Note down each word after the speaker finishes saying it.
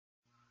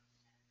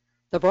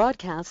The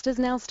broadcast is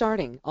now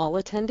starting. All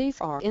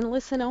attendees are in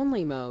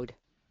listen-only mode.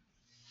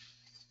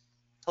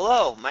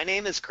 Hello, my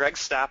name is Greg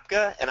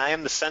Stopka, and I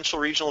am the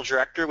Central Regional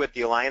Director with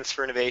the Alliance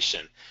for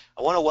Innovation.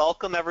 I want to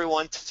welcome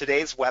everyone to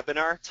today's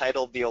webinar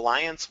titled The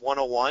Alliance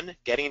 101,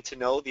 Getting to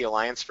Know the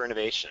Alliance for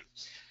Innovation.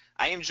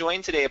 I am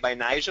joined today by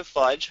Nyjah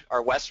Fudge,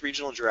 our West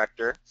Regional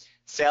Director,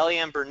 Sally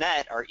Ann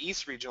Burnett, our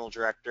East Regional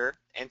Director,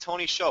 and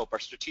Tony Shope, our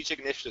Strategic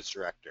Initiatives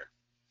Director.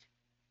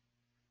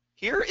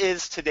 Here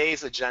is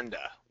today's agenda.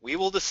 We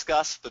will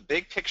discuss the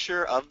big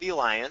picture of the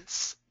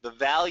Alliance, the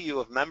value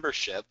of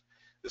membership,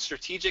 the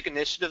strategic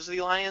initiatives of the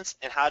Alliance,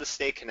 and how to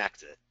stay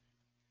connected.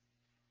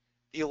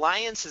 The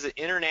Alliance is an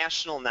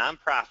international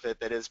nonprofit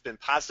that has been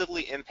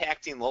positively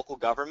impacting local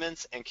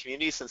governments and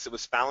communities since it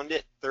was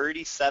founded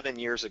 37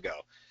 years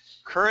ago.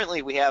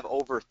 Currently, we have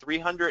over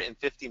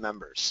 350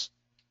 members.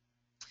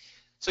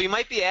 So you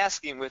might be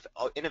asking, with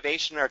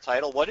innovation in our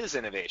title, what is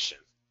innovation?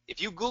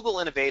 If you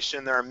Google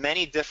innovation, there are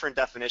many different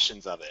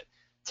definitions of it.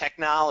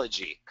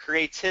 Technology,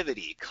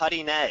 creativity,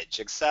 cutting edge,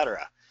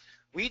 etc.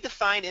 We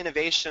define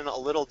innovation a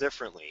little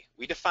differently.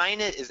 We define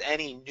it as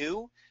any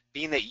new,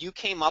 being that you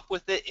came up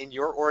with it in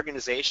your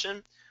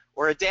organization,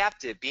 or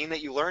adapted, being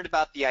that you learned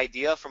about the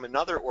idea from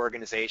another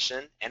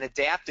organization and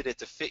adapted it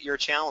to fit your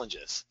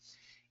challenges.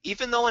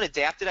 Even though an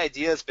adapted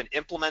idea has been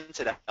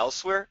implemented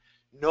elsewhere,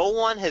 no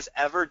one has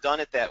ever done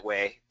it that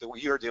way that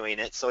you're doing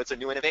it, so it's a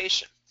new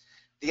innovation.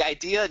 The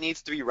idea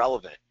needs to be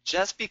relevant.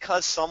 Just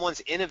because someone's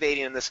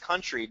innovating in this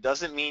country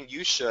doesn't mean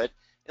you should,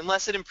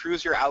 unless it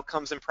improves your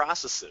outcomes and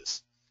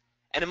processes.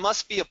 And it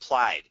must be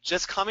applied.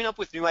 Just coming up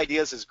with new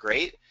ideas is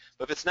great,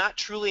 but if it's not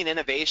truly an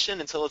innovation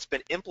until it's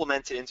been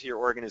implemented into your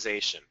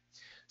organization.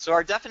 So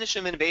our definition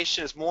of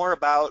innovation is more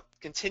about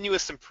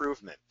continuous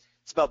improvement.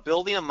 It's about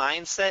building a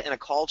mindset and a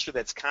culture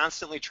that's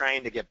constantly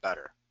trying to get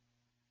better.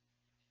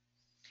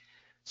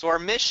 So our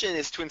mission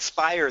is to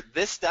inspire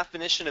this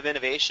definition of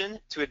innovation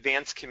to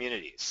advance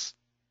communities.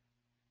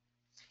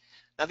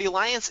 Now, the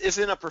Alliance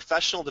isn't a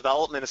professional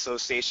development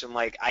association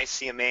like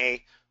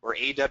ICMA or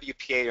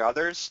AWPA or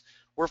others.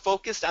 We're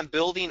focused on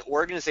building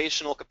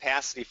organizational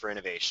capacity for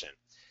innovation.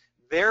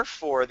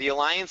 Therefore, the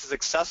Alliance is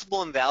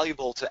accessible and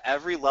valuable to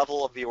every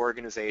level of the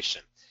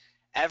organization.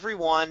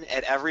 Everyone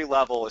at every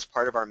level is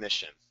part of our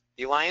mission.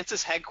 The Alliance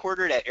is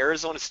headquartered at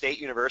Arizona State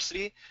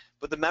University,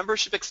 but the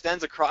membership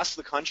extends across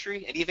the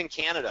country and even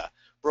Canada,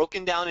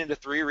 broken down into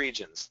 3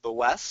 regions, the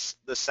West,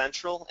 the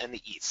Central, and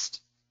the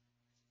East.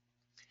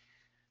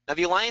 Now,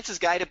 the Alliance is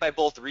guided by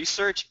both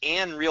research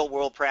and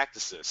real-world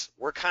practices.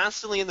 We're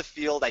constantly in the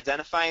field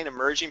identifying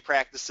emerging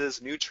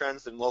practices, new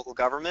trends in local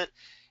government,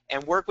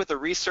 and work with a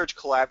research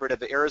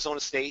collaborative at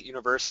Arizona State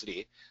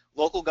University,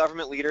 local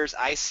government leaders,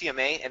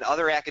 ICMA, and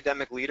other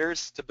academic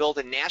leaders to build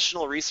a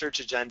national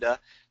research agenda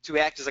to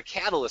act as a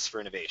catalyst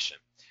for innovation.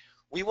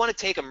 We want to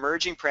take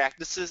emerging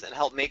practices and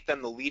help make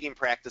them the leading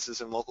practices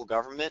in local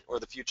government or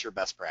the future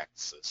best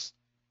practices.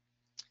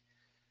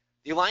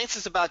 The Alliance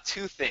is about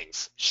 2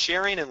 things,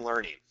 sharing and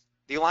learning.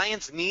 The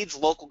Alliance needs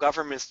local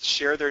governments to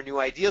share their new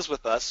ideas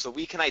with us so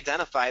we can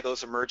identify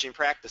those emerging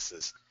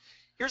practices.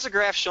 Here's a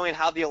graph showing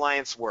how the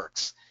Alliance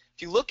works.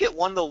 If you look at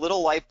one of the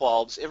little light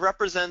bulbs, it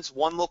represents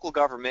one local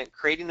government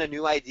creating a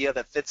new idea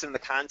that fits in the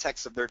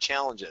context of their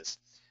challenges.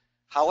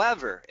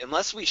 However,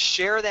 unless we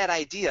share that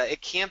idea,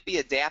 it can't be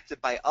adapted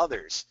by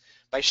others.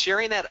 By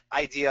sharing that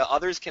idea,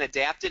 others can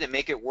adapt it and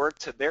make it work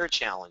to their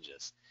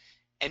challenges.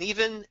 And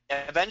even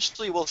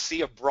eventually we'll see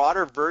a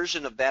broader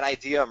version of that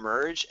idea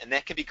emerge, and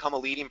that can become a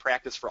leading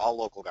practice for all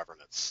local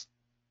governments.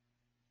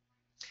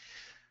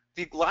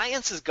 The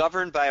Alliance is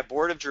governed by a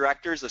board of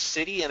directors of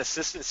city and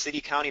assistant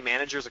city county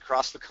managers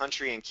across the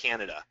country and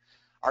Canada.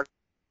 Our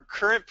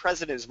current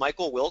president is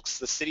Michael Wilkes,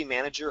 the city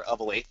manager of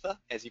Olathe,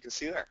 as you can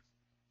see there.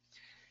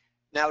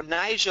 Now,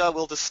 Nyjah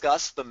will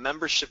discuss the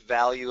membership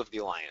value of the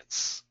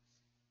Alliance.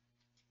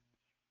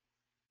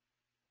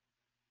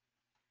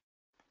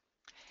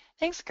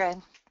 Thanks, Greg.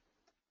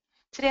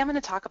 Today I'm going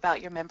to talk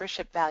about your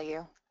membership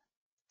value.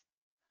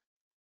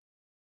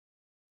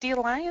 The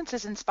Alliance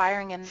is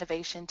inspiring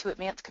innovation to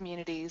advance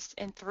communities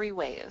in 3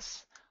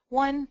 ways.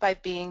 1, by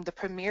being the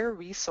premier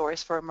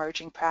resource for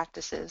emerging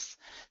practices.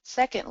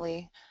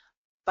 Secondly,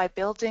 by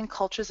building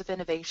cultures of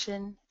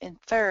innovation.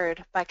 And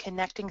 3rd, by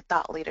connecting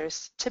thought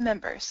leaders to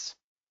members.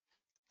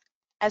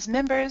 As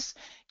members,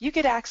 you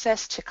get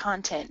access to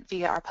content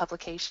via our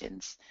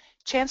publications.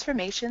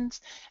 Transformations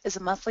is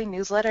a monthly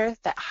newsletter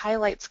that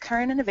highlights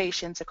current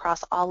innovations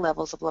across all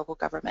levels of local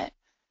government.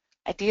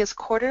 Ideas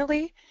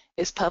Quarterly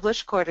is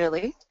published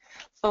quarterly,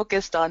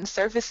 focused on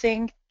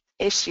surfacing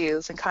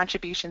issues and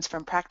contributions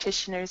from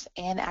practitioners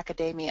and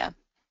academia.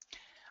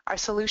 Our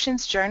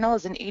Solutions Journal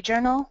is an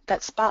e-journal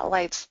that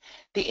spotlights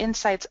the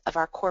insights of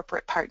our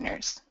corporate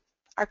partners.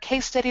 Our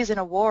case studies and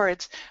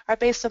awards are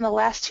based on the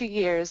last 2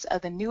 years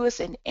of the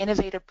newest and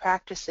innovative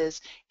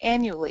practices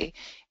annually,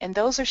 and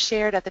those are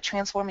shared at the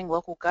Transforming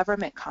Local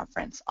Government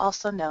Conference,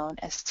 also known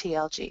as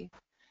TLG.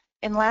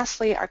 And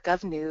lastly, our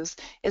GovNews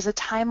is a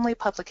timely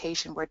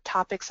publication where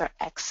topics are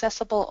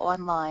accessible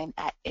online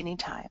at any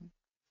time.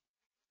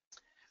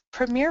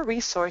 Premier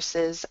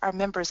resources our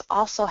members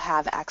also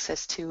have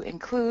access to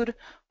include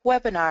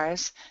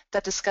webinars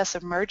that discuss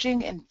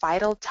emerging and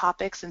vital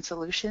topics and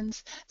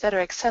solutions that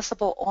are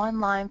accessible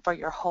online for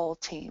your whole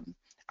team.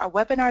 Our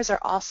webinars are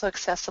also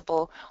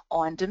accessible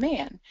on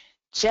demand,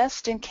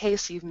 just in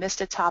case you've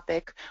missed a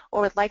topic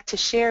or would like to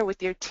share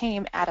with your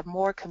team at a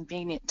more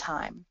convenient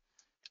time.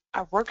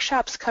 Our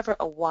workshops cover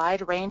a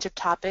wide range of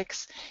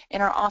topics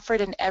and are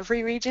offered in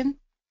every region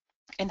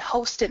and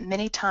hosted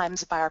many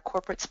times by our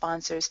corporate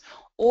sponsors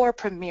or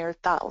premier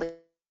thought leaders.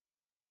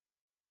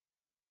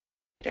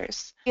 The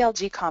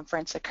TLG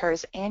conference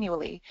occurs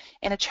annually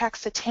and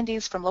attracts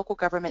attendees from local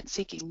government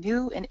seeking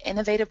new and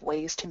innovative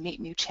ways to meet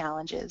new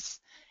challenges.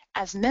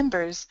 As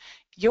members,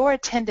 your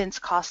attendance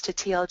costs to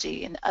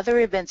TLG and other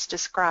events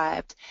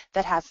described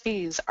that have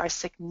fees are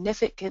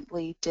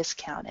significantly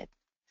discounted.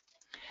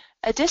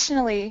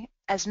 Additionally,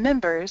 as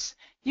members,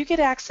 you get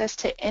access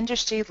to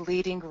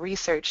industry-leading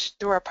research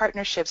through our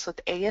partnerships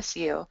with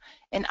ASU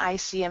and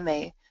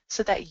ICMA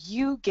so that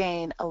you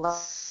gain a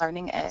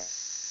learning edge.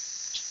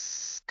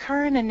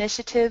 Current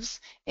initiatives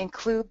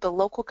include the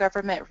Local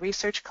Government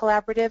Research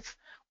Collaborative,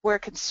 where a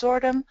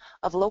consortium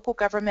of local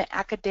government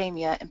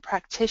academia and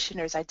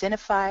practitioners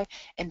identify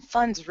and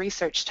funds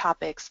research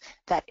topics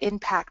that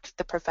impact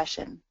the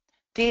profession.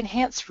 The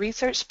Enhanced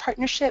Research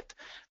Partnership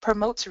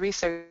promotes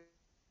research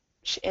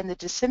and the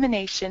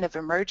dissemination of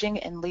emerging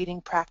and leading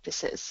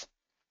practices.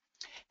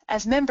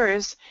 As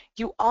members,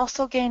 you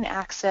also gain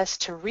access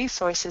to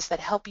resources that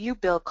help you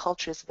build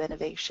cultures of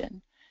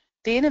innovation.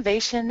 The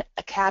Innovation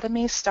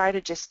Academy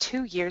started just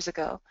 2 years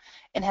ago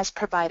and has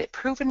provided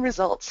proven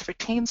results for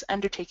teams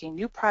undertaking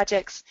new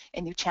projects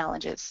and new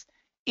challenges.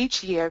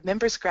 Each year,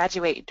 members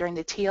graduate during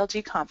the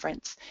TLG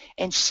conference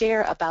and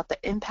share about the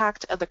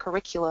impact of the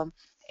curriculum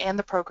and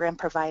the program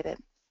provided.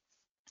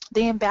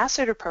 The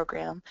Ambassador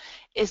Program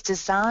is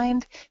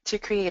designed to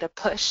create a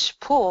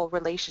push-pull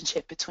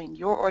relationship between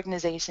your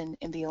organization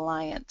and the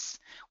Alliance.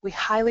 We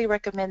highly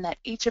recommend that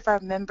each of our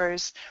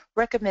members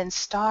recommend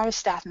STAR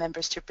staff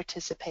members to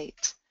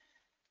participate.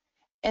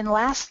 And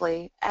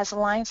lastly, as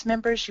Alliance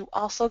members, you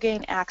also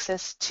gain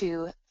access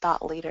to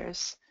thought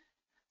leaders.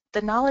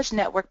 The Knowledge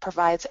Network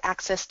provides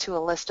access to a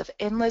list of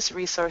endless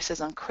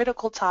resources on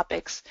critical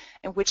topics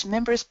in which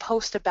members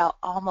post about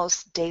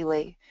almost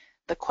daily.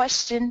 The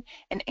question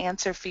and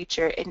answer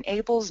feature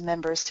enables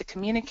members to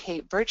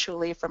communicate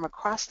virtually from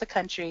across the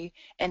country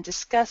and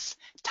discuss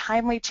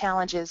timely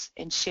challenges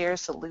and share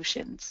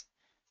solutions.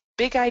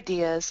 Big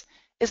Ideas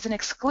is an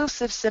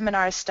exclusive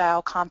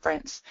seminar-style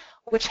conference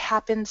which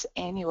happens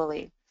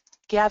annually,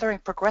 gathering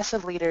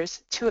progressive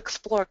leaders to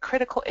explore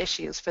critical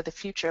issues for the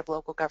future of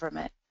local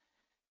government.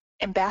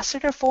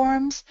 Ambassador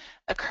forums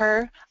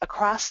occur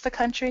across the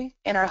country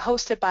and are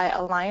hosted by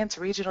Alliance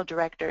regional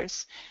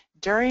directors.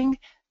 During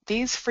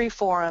these free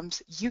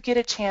forums, you get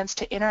a chance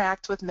to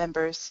interact with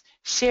members,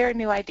 share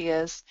new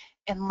ideas,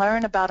 and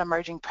learn about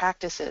emerging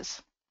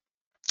practices.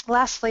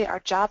 Lastly,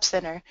 our Job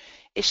Center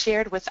is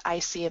shared with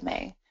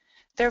ICMA.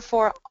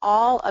 Therefore,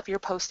 all of your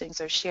postings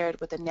are shared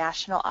with a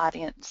national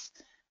audience.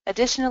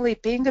 Additionally,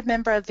 being a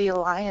member of the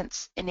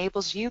Alliance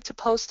enables you to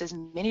post as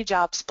many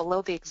jobs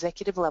below the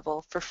executive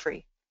level for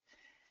free.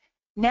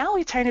 Now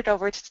we turn it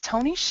over to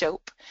Tony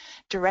Shope,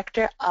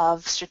 Director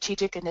of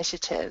Strategic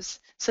Initiatives,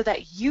 so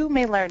that you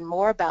may learn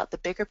more about the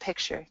bigger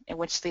picture in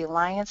which the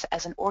Alliance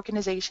as an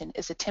organization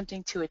is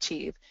attempting to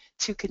achieve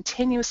to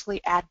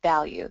continuously add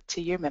value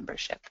to your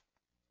membership.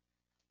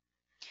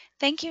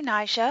 Thank you,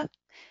 Nyjah.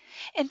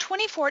 In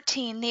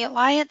 2014, the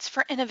Alliance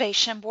for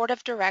Innovation Board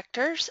of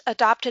Directors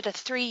adopted a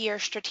 3-year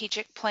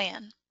strategic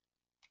plan.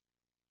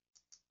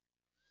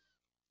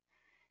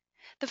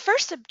 The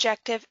first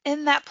objective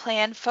in that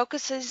plan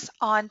focuses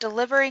on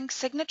delivering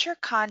signature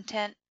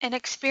content and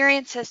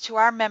experiences to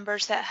our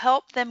members that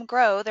help them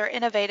grow their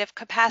innovative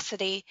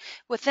capacity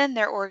within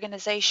their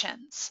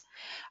organizations.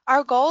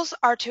 Our goals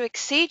are to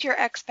exceed your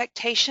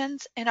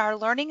expectations in our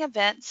learning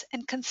events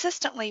and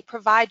consistently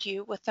provide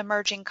you with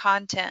emerging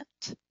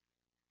content.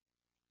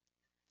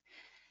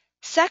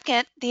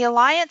 Second, the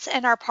Alliance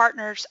and our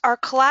partners are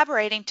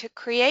collaborating to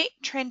create,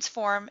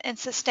 transform, and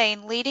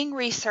sustain leading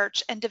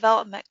research and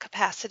development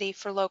capacity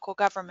for local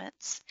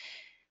governments.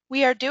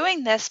 We are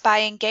doing this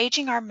by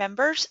engaging our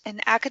members in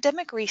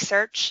academic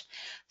research,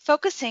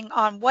 focusing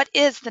on what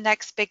is the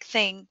next big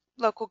thing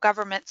local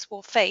governments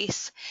will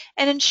face,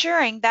 and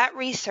ensuring that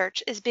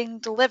research is being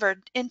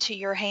delivered into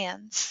your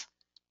hands.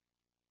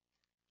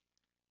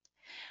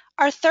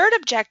 Our third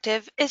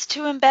objective is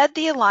to embed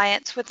the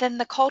Alliance within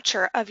the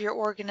culture of your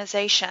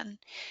organization.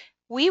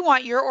 We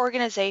want your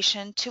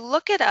organization to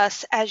look at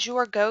us as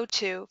your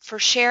go-to for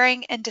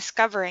sharing and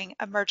discovering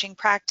emerging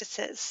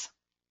practices.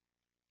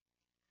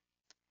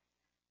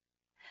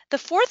 The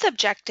fourth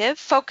objective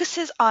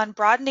focuses on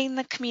broadening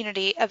the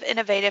community of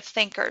innovative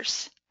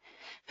thinkers.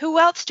 Who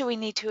else do we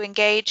need to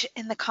engage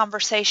in the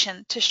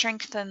conversation to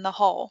strengthen the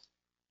whole?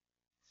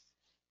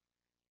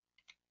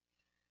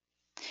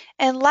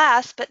 And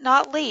last but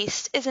not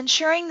least is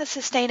ensuring the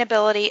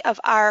sustainability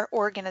of our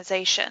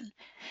organization.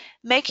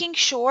 making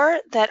sure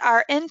that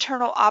our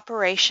internal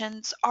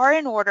operations are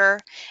in order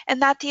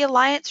and that the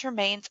Alliance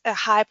remains a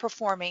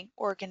high-performing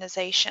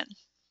organization.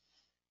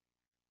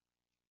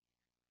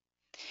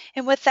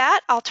 And with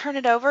that, I'll turn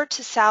it over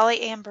to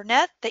Sally Ann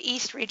Burnett, the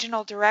East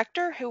Regional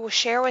Director, who will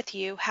share with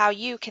you how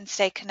you can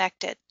stay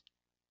connected.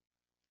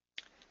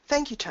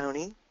 Thank you,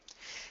 Tony.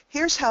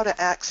 Here's how to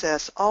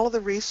access all of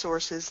the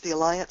resources the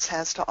Alliance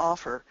has to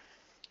offer.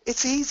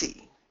 It's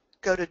easy.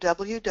 Go to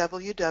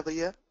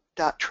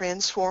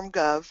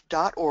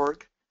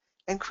www.transformgov.org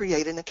and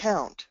create an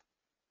account.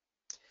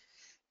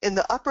 In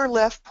the upper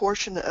left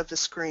portion of the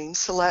screen,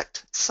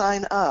 select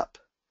Sign Up.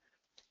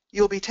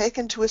 You'll be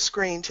taken to a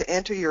screen to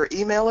enter your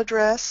email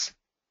address,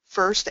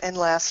 first and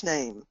last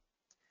name.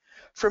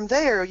 From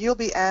there, you'll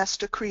be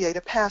asked to create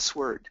a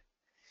password.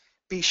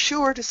 Be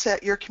sure to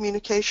set your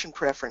communication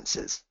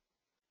preferences.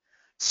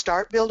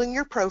 Start building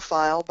your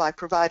profile by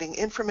providing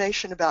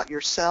information about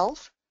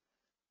yourself,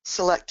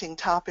 selecting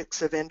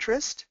topics of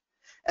interest,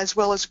 as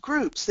well as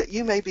groups that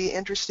you may be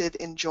interested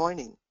in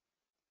joining.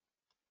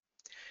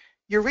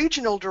 Your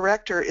regional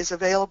director is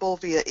available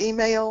via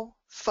email,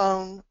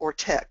 phone, or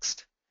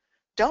text.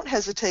 Don't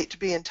hesitate to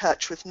be in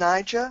touch with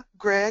Nija,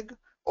 Greg,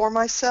 or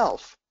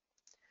myself.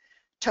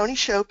 Tony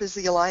Shope is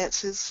the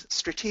Alliance's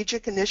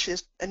Strategic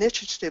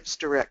Initiatives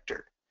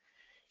Director.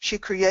 She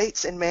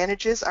creates and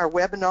manages our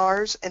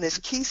webinars and is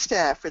key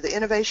staff for the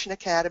Innovation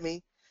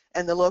Academy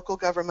and the Local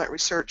Government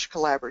Research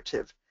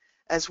Collaborative,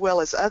 as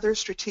well as other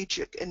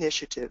strategic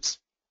initiatives.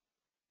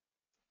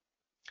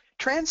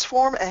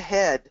 Transform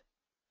ahead.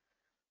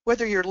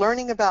 Whether you're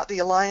learning about the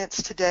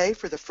Alliance today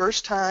for the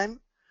first time,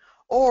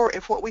 or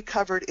if what we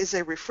covered is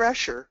a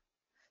refresher,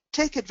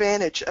 take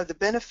advantage of the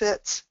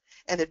benefits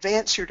and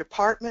advance your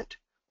department,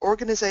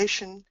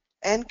 organization,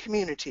 and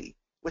community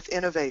with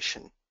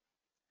innovation.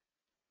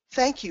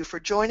 Thank you for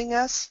joining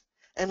us,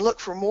 and look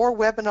for more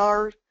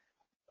webinars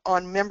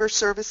on member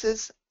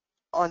services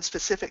on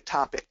specific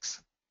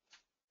topics.